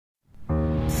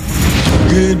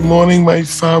Good morning, my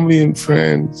family and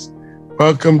friends.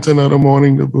 Welcome to another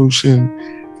morning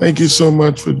devotion. Thank you so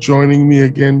much for joining me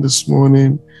again this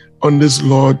morning on this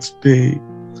Lord's Day.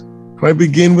 And I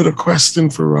begin with a question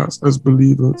for us as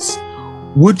believers.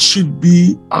 What should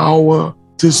be our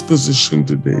disposition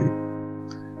today?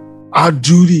 Our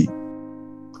duty?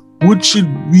 What should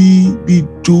we be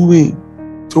doing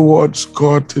towards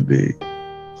God today?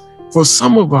 For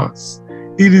some of us,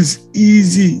 it is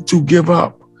easy to give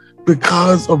up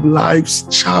because of life's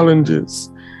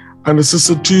challenges and the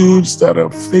vicissitudes that are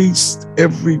faced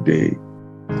every day.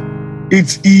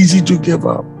 It's easy to give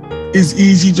up. It's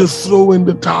easy to throw in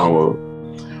the towel.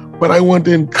 But I want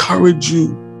to encourage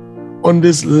you on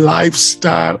this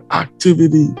lifestyle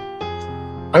activity.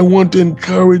 I want to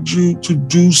encourage you to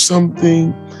do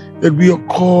something that we are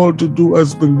called to do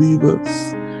as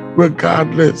believers,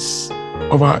 regardless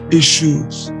of our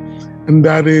issues, and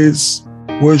that is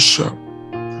worship.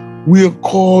 We are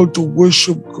called to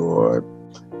worship God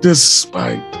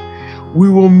despite. We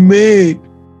were made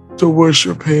to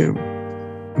worship Him.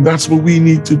 And that's what we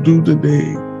need to do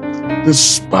today.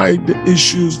 Despite the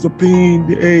issues, the pain,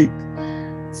 the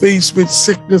ache, faced with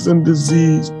sickness and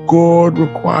disease, God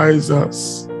requires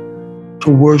us to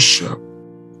worship.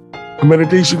 The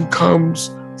meditation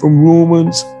comes from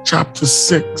Romans chapter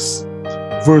 6,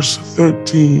 verse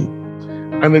 13.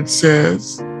 And it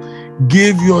says,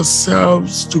 "Give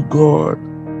yourselves to God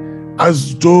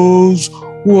as those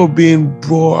who are being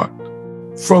brought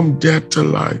from death to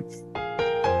life,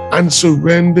 and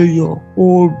surrender your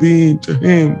whole being to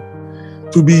Him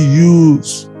to be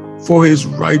used for His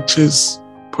righteous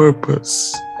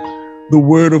purpose." The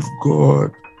word of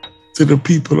God to the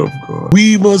people of God.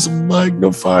 We must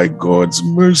magnify God's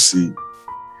mercy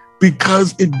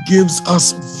because it gives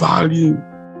us value.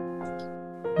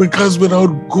 Because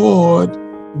without God,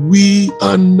 we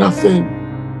are nothing,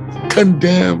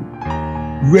 condemned,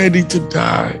 ready to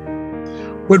die.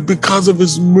 But because of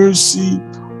His mercy,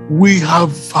 we have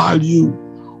value,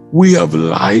 we have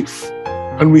life,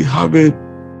 and we have it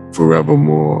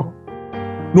forevermore.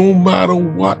 No matter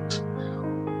what,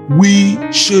 we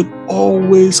should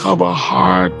always have a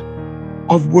heart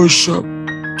of worship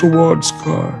towards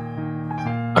God.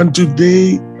 And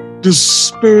today, the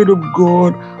Spirit of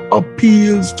God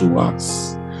appeals to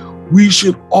us. We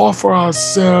should offer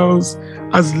ourselves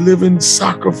as living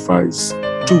sacrifice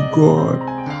to God,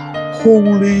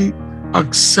 holy,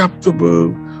 acceptable,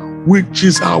 which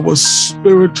is our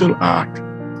spiritual act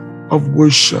of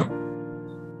worship.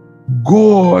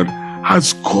 God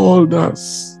has called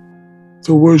us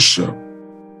to worship.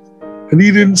 And He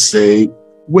didn't say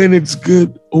when it's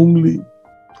good only,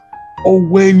 or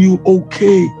when you're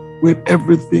okay with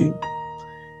everything.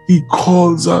 He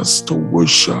calls us to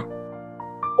worship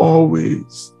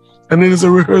always. And it is a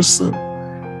rehearsal,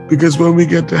 because when we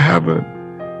get to heaven,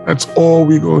 that's all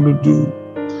we're going to do.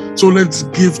 So let's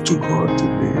give to God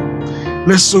today.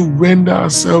 Let's surrender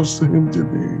ourselves to Him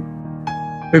today.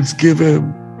 Let's give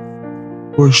Him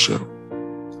worship.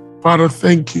 Father,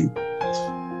 thank you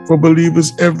for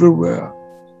believers everywhere.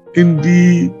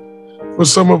 Indeed, for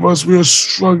some of us, we are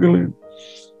struggling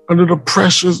under the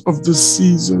pressures of this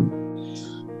season,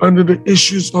 under the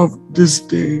issues of this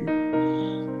day.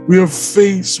 We are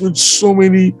faced with so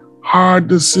many hard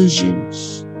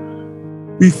decisions.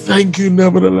 We thank you,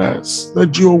 nevertheless,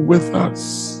 that you are with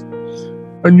us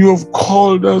and you have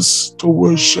called us to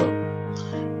worship.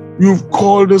 You've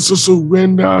called us to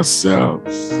surrender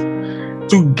ourselves,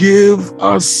 to give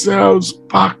ourselves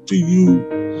back to you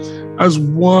as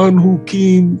one who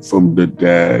came from the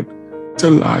dead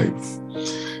to life.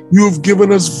 You have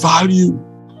given us value,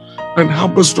 and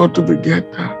help us not to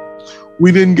forget that.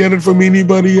 We didn't get it from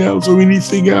anybody else or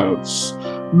anything else,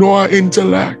 nor our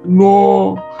intellect,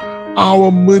 nor our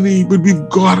money, but we've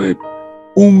got it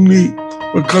only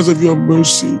because of your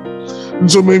mercy.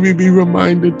 And so may we be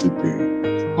reminded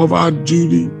today of our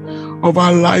duty, of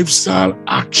our lifestyle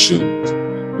actions,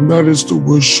 and that is to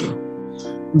worship.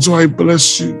 And so I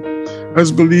bless you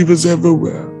as believers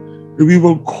everywhere, that we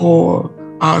will call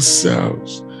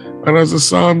ourselves. And as the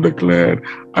psalm declared,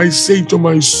 I say to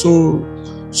my soul,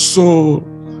 soul,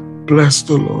 bless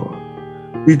the Lord.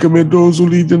 We commit those who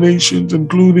lead the nations,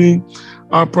 including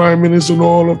our Prime Minister and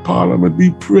all of Parliament.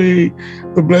 We pray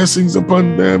the blessings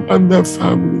upon them and their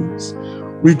families.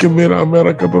 We commit our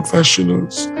medical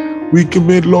professionals. We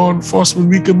commit law enforcement.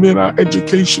 We commit our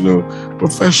educational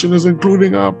professionals,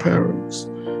 including our parents.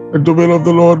 That the will of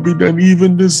the Lord be done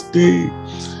even this day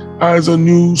as a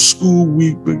new school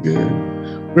week begins.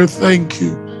 We thank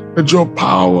you that your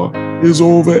power is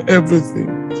over everything,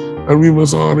 and we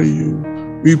must honor you.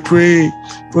 We pray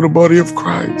for the body of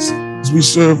Christ as as we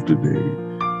serve today.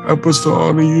 Help us to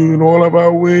honor you in all of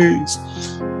our ways,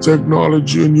 to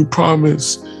acknowledge you, and you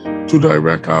promise to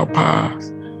direct our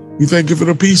path. We thank you for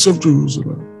the peace of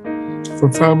Jerusalem,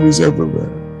 for families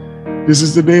everywhere. This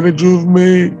is the day that you've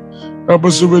made. Help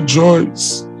us to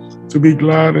rejoice, to be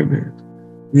glad in it.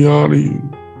 We honor you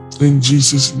in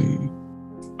Jesus' name.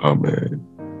 Amen.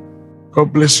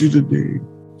 God bless you today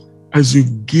as you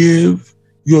give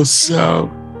yourself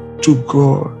to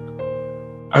God,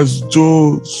 as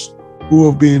those who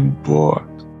have been brought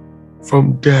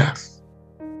from death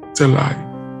to life.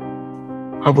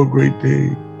 Have a great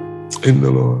day in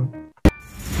the Lord.